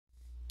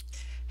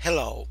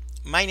Hello,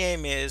 my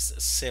name is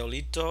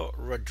Seolito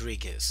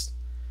Rodriguez.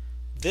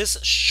 This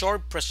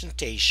short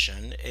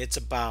presentation is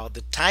about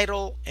the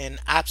title and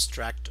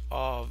abstract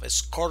of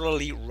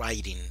scholarly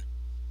writing.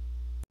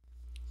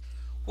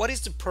 What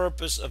is the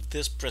purpose of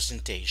this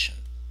presentation?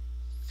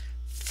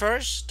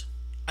 First,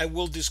 I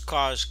will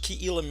discuss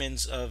key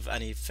elements of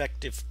an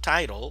effective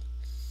title.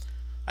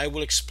 I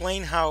will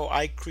explain how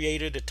I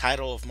created the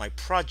title of my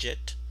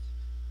project.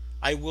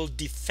 I will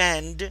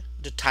defend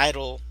the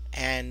title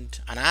and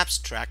an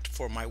abstract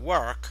for my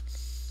work.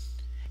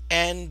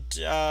 And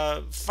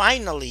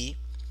finally,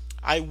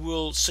 I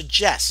will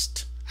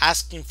suggest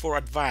asking for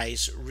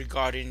advice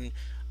regarding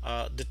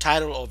the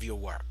title of your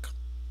work.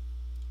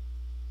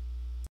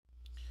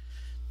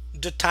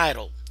 The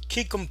title,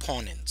 key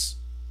components.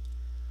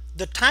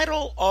 The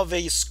title of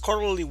a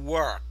scholarly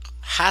work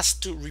has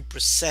to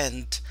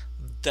represent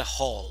the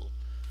whole.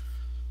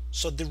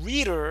 So the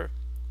reader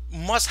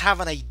must have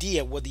an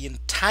idea what the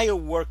entire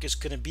work is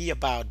going to be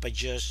about by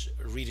just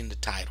reading the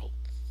title.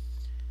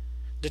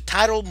 The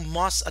title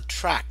must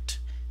attract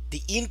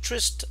the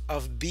interest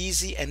of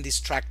busy and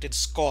distracted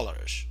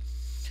scholars.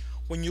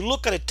 When you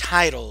look at a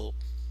title,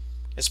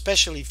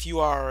 especially if you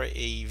are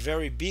a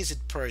very busy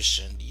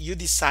person, you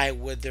decide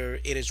whether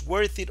it is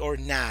worth it or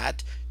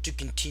not to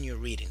continue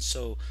reading.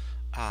 So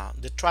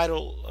the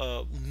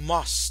title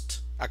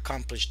must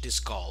accomplish this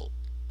goal.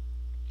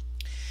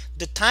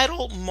 The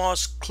title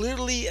must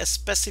clearly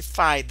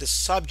specify the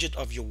subject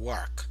of your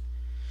work.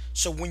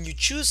 So when you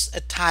choose a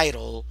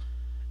title,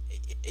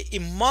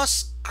 it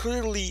must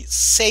clearly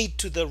say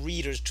to the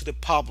readers, to the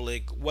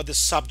public, what the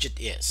subject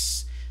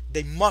is.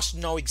 They must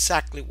know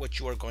exactly what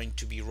you are going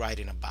to be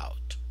writing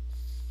about.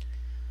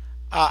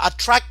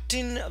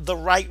 Attracting the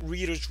right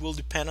readers will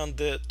depend on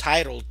the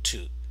title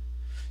too.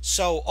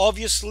 So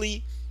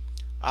obviously,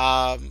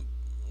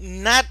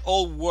 not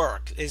all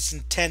work is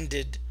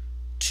intended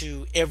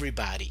to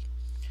everybody.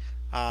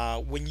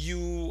 When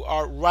you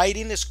are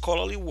writing a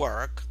scholarly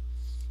work,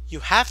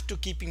 you have to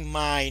keep in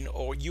mind,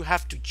 or you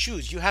have to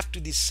choose, you have to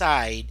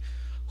decide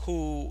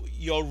who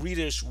your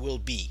readers will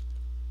be.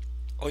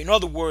 Or in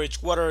other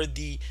words, what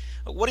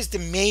is the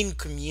main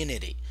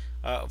community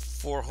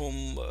for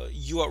whom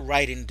you are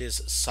writing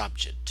this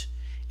subject.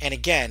 And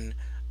again,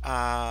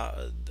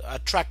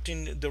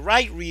 attracting the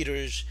right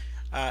readers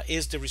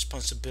is the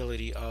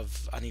responsibility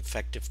of an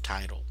effective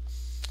title.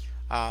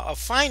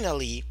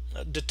 Finally,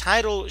 the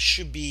title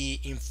should be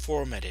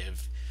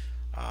informative.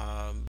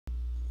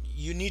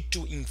 You need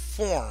to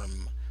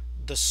inform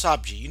the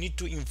subject. You need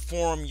to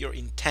inform your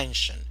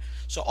intention.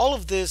 So all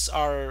of these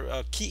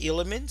are key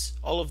elements.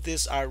 All of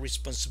these are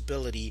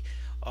responsibility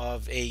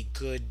of a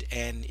good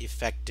and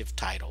effective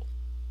title.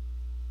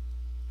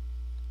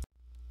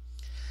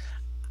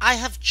 I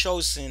have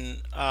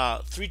chosen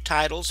three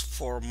titles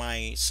for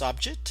my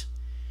subject,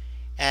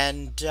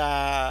 and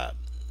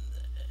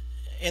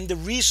the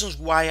reasons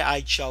why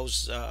I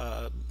chose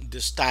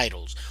these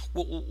titles.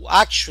 Well,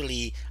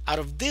 actually, out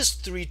of these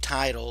three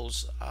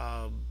titles,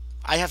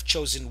 I have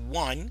chosen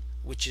one,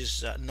 which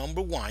is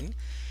number one,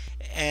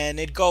 and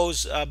it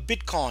goes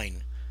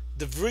Bitcoin,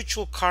 the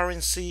virtual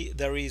currency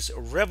that is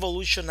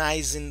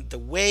revolutionizing the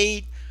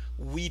way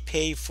we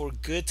pay for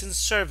goods and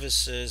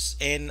services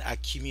and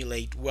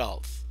accumulate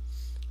wealth.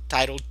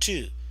 Title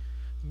 2,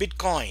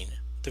 Bitcoin,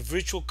 the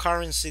virtual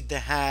currency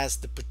that has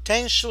the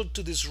potential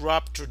to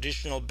disrupt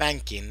traditional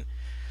banking.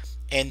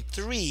 And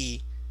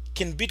 3,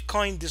 can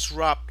Bitcoin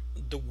disrupt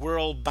the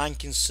world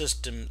banking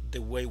system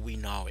the way we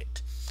know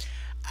it?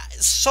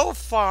 So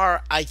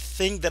far, I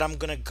think that I'm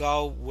gonna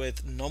go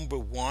with number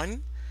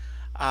one.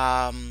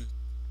 Um,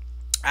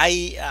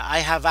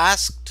 I have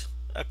asked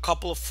a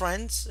couple of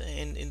friends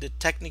in the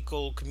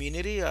technical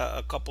community,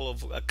 a couple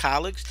of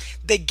colleagues.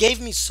 They gave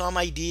me some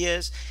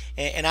ideas,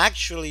 and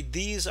actually,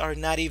 these are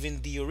not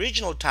even the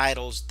original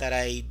titles that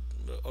I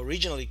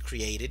originally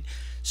created.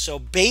 So,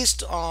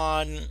 based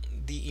on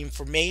the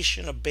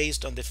information or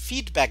based on the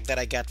feedback that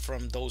I got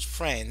from those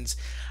friends,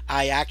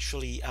 I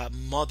actually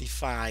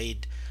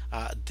modified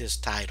these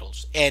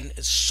titles. And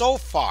so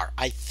far,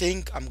 I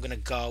think I'm gonna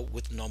go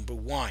with number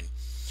one.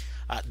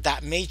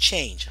 That may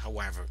change,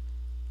 however.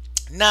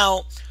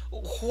 Now,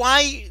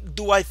 why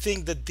do I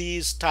think that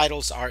these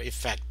titles are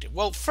effective?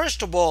 Well,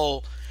 first of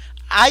all,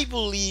 I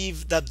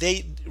believe that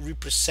they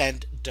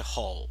represent the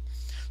whole.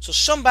 So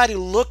somebody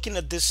looking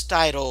at this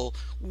title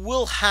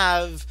will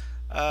have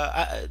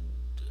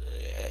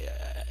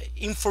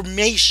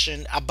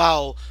information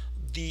about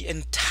the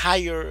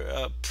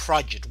entire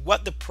project,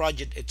 what the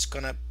project it's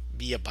gonna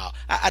be about.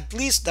 At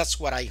least that's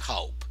what I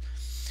hope.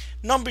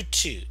 Number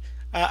two,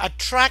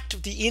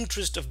 attract the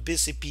interest of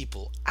busy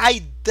people.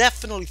 I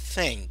definitely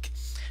think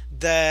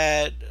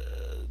that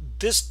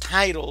these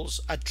titles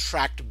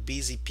attract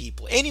busy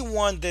people.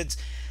 Anyone that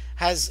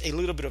has a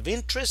little bit of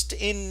interest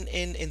in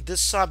this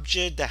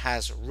subject, that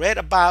has read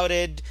about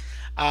it,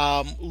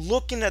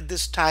 looking at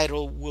this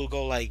title will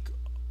go like,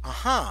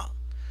 uh-huh.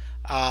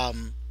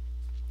 Um,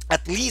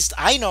 at least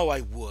I know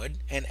I would,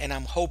 and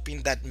I'm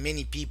hoping that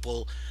many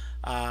people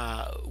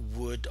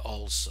would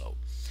also.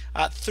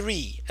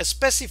 Three,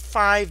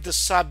 specify the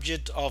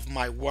subject of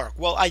my work.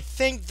 Well, I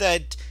think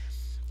that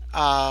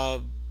uh,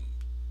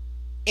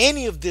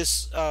 any of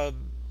these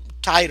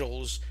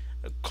titles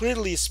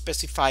clearly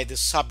specify the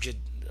subject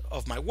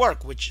of my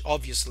work, which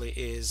obviously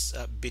is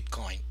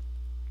Bitcoin.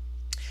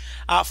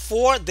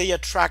 Four, they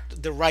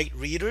attract the right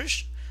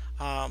readers.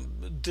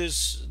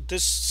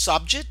 This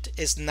subject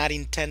is not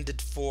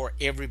intended for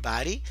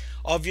everybody.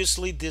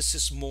 Obviously, this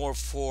is more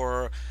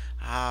for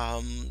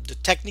the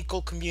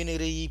technical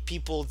community,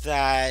 people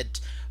that,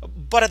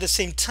 but at the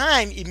same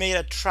time, it may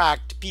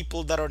attract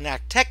people that are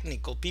not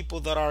technical, people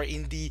that are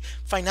in the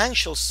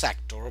financial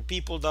sector, or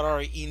people that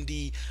are in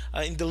the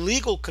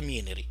legal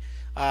community.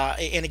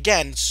 And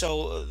again,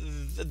 so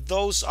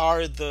those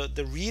are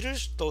the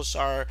readers.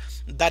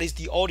 That is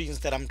the audience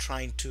that I'm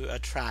trying to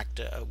attract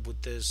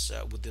with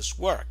this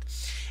work.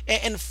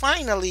 And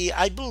finally,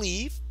 I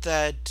believe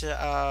that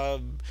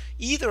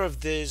either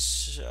of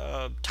this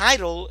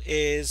title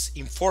is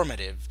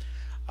informative.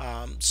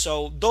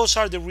 So those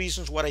are the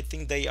reasons what I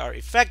think they are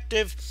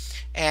effective,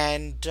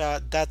 and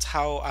that's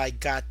how I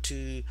got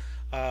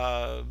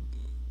uh,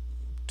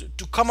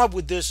 to come up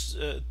with this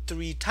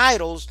three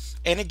titles.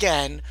 And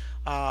again,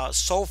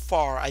 so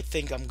far I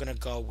think I'm gonna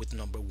go with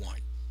number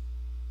one.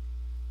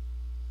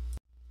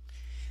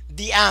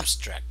 The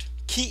abstract,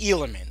 key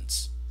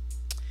elements.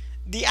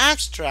 The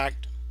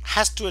abstract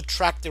has to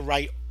attract the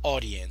right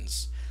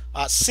audience,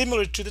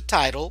 similar to the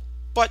title,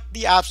 but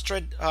the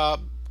abstract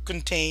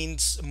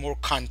contains more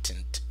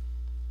content.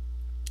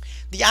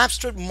 The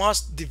abstract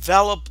must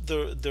develop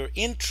their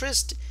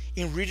interest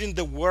in reading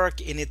the work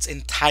in its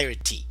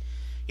entirety.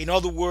 In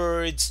other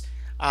words,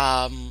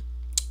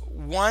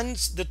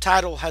 once the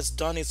title has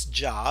done its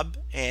job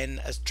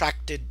and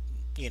attracted,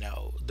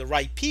 the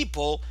right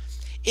people,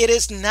 it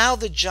is now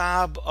the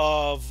job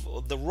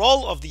of the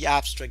role of the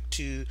abstract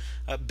to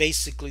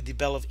basically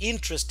develop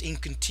interest in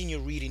continue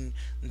reading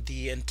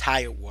the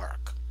entire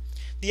work.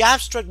 The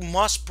abstract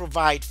must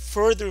provide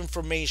further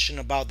information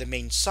about the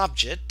main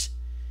subject.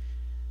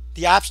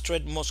 The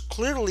abstract must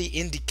clearly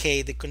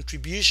indicate the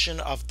contribution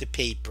of the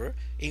paper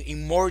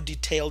in more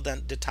detail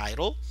than the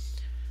title.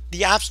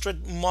 The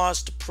abstract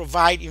must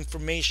provide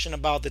information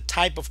about the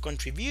type of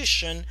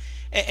contribution.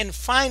 And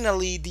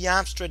finally, the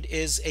abstract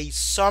is a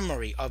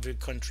summary of your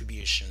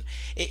contribution.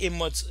 It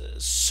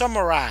must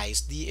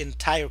summarize the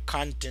entire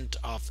content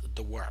of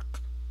the work.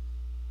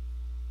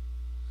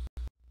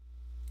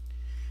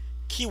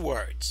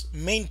 Keywords,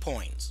 main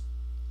points.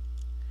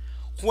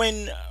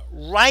 When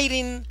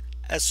writing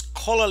a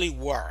scholarly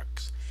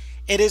work,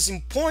 it is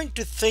important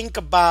to think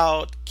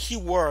about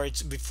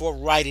keywords before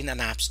writing an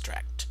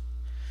abstract.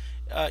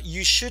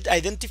 You should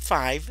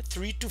identify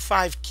 3 to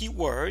 5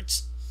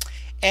 keywords,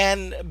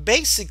 and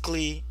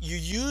basically you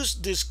use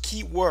these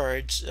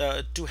keywords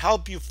to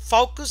help you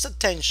focus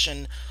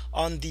attention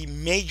on the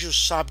major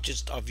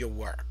subjects of your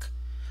work.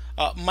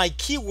 My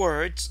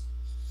keywords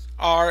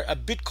are a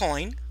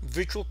Bitcoin,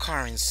 virtual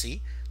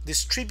currency,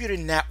 distributed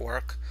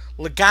network,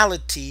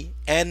 legality,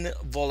 and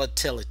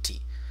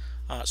volatility.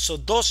 So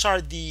those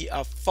are the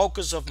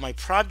focus of my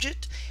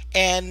project,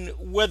 and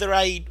whether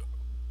I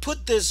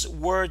put these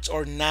words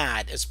or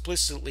not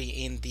explicitly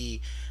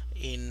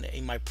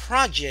in my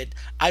project,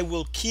 I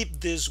will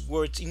keep these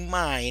words in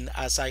mind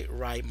as I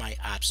write my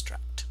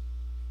abstract.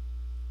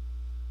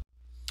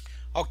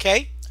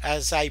 Okay,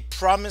 as I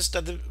promised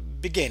at the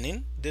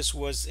beginning, this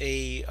was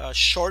a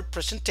short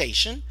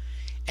presentation,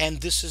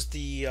 and this is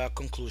the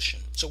conclusion.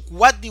 So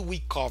what did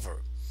we cover?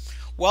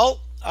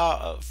 Well,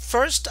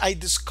 first I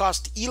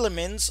discussed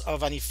elements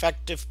of an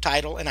effective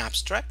title and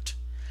abstract.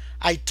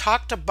 I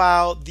talked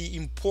about the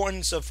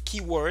importance of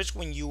keywords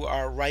when you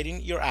are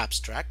writing your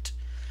abstract.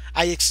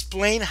 I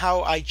explained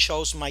how I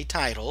chose my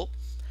title.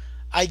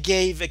 I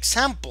gave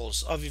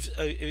examples of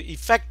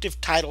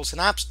effective titles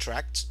and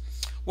abstracts.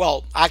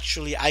 Well,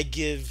 actually, I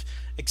give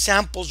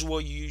examples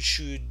what you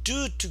should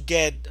do to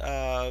get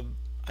an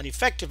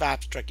effective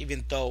abstract,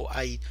 even though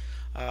I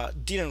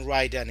didn't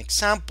write an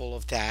example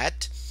of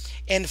that.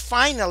 And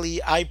finally,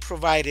 I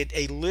provided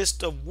a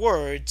list of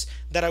words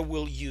that I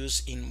will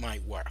use in my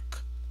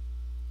work.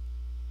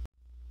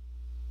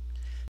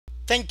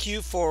 Thank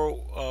you for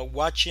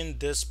watching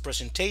this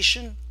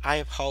presentation.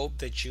 I hope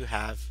that you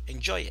have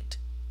enjoyed it.